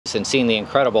statistics and seeing the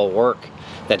incredible work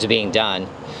that's being done.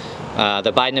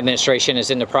 The Biden administration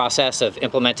is in the process of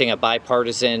implementing a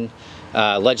bipartisan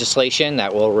legislation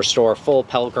that will restore full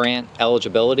Pell Grant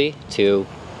eligibility to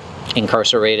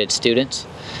incarcerated students,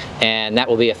 and that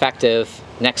will be effective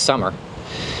next summer.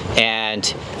 And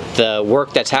the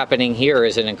work that's happening here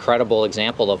is an incredible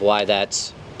example of why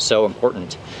that's so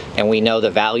important. And we know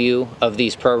the value of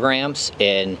these programs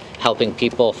in helping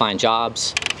people find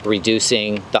jobs,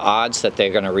 reducing the odds that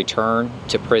they're going to return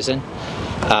to prison.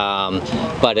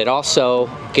 But it also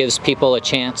gives people a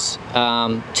chance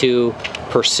to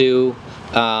pursue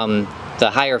the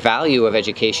higher value of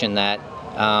education that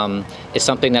is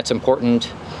something that's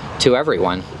important to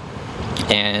everyone.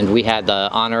 And we had the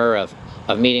honor of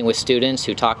meeting with students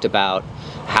who talked about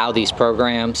how these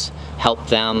programs helped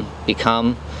them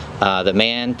become the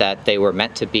man that they were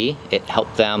meant to be. It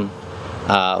helped them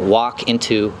walk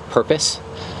into purpose.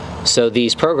 So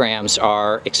these programs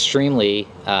are extremely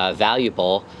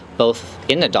valuable, both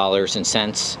in the dollars and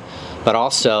cents, but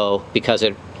also because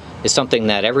it is something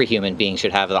that every human being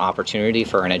should have the opportunity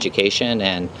for an education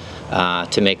and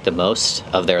to make the most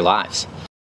of their lives.